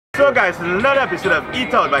Hello guys, this is another episode of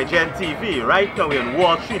Eat Out by GENTV. Right now we're on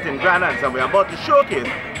Wall Street in Grenada and we're about to showcase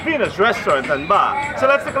Venus Restaurant and Bar. So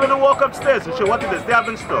let's take a little walk upstairs to show what it is they have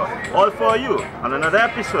in store. All for you on another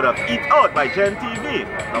episode of Eat Out by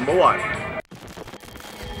GENTV, number 1.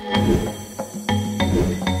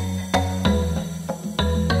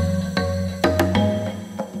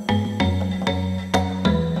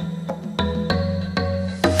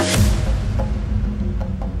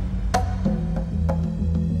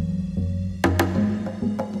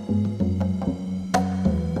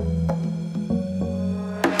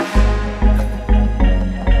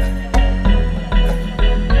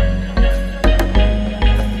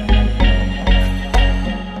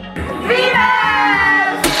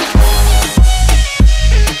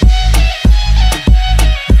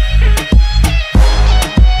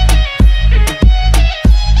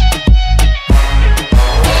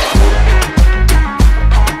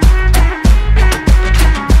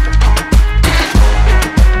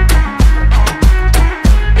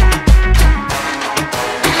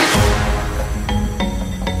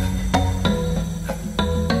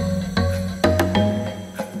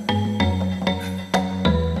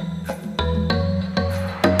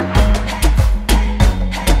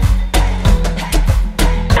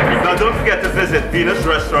 Don't forget to visit Venus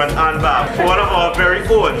Restaurant and Bar for one of our very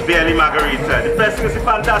own Barely Margarita. The best is a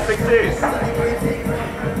fantastic taste.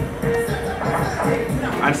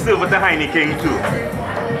 And still with the Heineken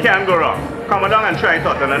too. Can't go wrong. Come along and try it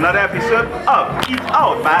out on another episode of Eat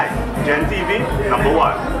Out by GENTV, number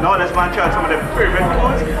 1. Now let's munch out some of the favorite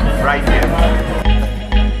foods right here.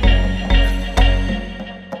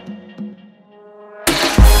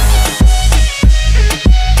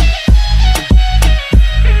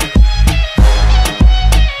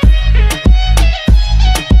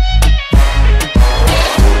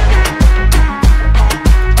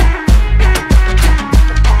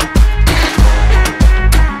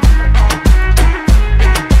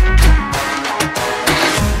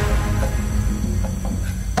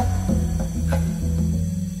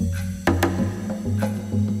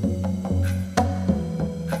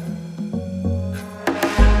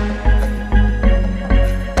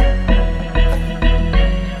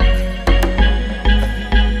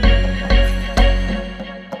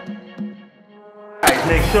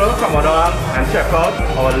 Make sure come along and check out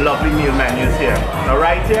our lovely meal menus here. Now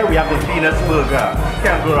right here we have the Venus Burger.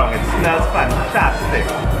 Can't go wrong, it smells fantastic.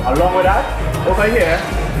 Along with that, over here,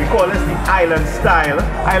 we call this the Island Style.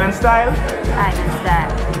 Island Style? Island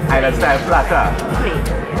Style. Island Style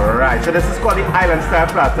platter. Alright, so this is called the Island Style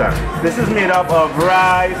platter. This is made up of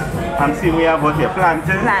rice. I'm seeing we have what here?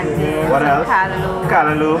 Plantain. Plantain. What else? Callaloo.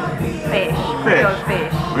 Callaloo. Fish. Fish. Grilled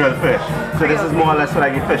fish. Grilled fish. So this is more or less for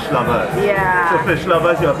like the fish lovers. Yeah. So fish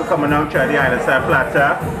lovers, you have to come and try the Island Style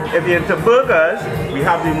platter. If you're into burgers, we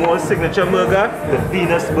have the most signature burger, the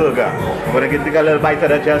Venus Burger. We're going to take a little bite of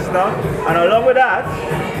that just now. And along with that,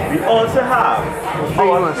 we also have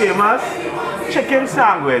our famous chicken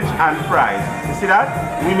sandwich and fries. You see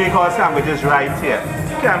that? We make our sandwiches right here.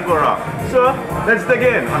 Can't go wrong. So let's dig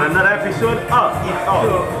in on another episode of Eat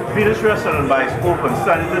Out. Venus Restaurant Bar is open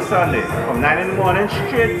Sunday to Sunday from 9 in the morning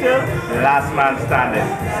straight till last man standing.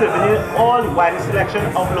 Serving you all the widest selection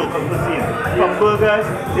of local cuisine. From burgers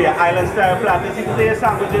to your island style platters, you can do your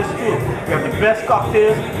sandwiches too. We have the best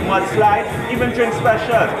cocktails, mudslide, even drink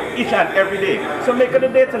specials each and every day. So make it a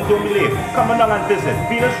date and don't be late. Come along and visit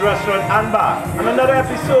Venus Restaurant and Bar on another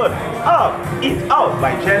episode of Eat Out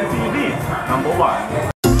by GENTV, number 1.